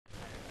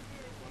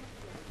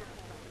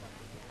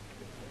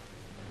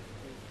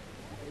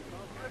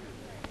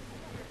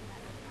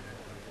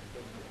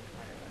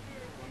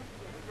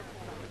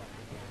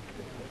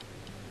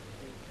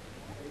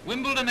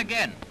Wimbledon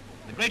again,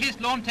 the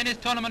greatest lawn tennis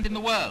tournament in the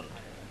world.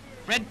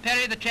 Fred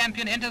Perry, the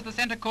champion, enters the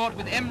centre court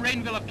with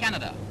Rainville of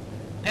Canada.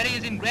 Perry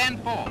is in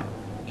grand form.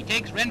 He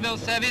takes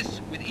Rainville's service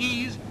with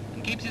ease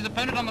and keeps his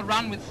opponent on the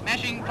run with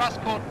smashing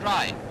cross-court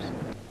drives.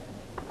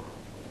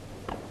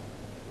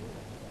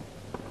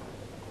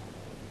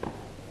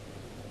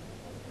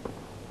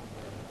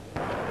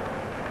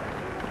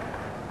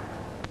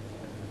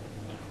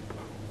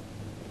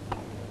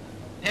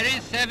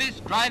 Perry's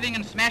service, driving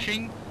and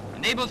smashing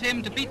enables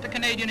him to beat the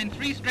Canadian in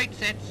 3 straight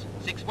sets,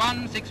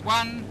 6-1,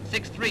 6-1,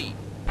 6-3.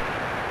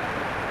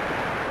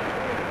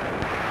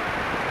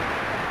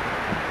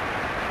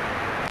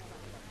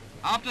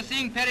 After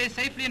seeing Perry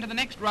safely into the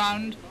next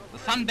round, the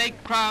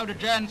sun-baked crowd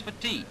adjourns for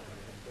tea.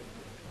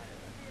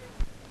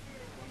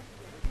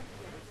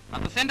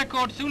 But the centre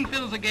court soon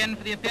fills again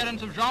for the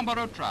appearance of Jean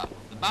Borotra,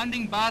 the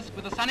Bounding Basque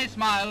with a sunny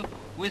smile,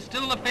 who is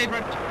still the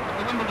favourite of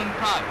the Wimbledon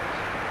crowds.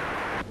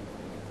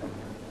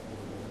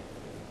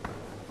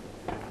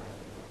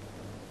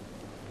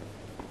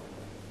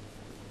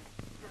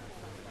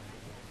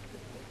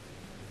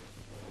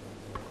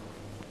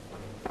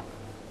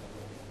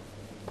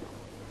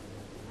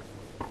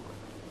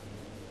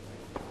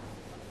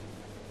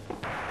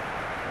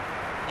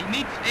 He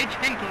meets H.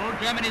 Henkel,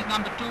 Germany's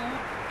number 2,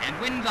 and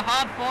wins a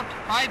hard-fought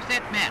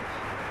 5-set match.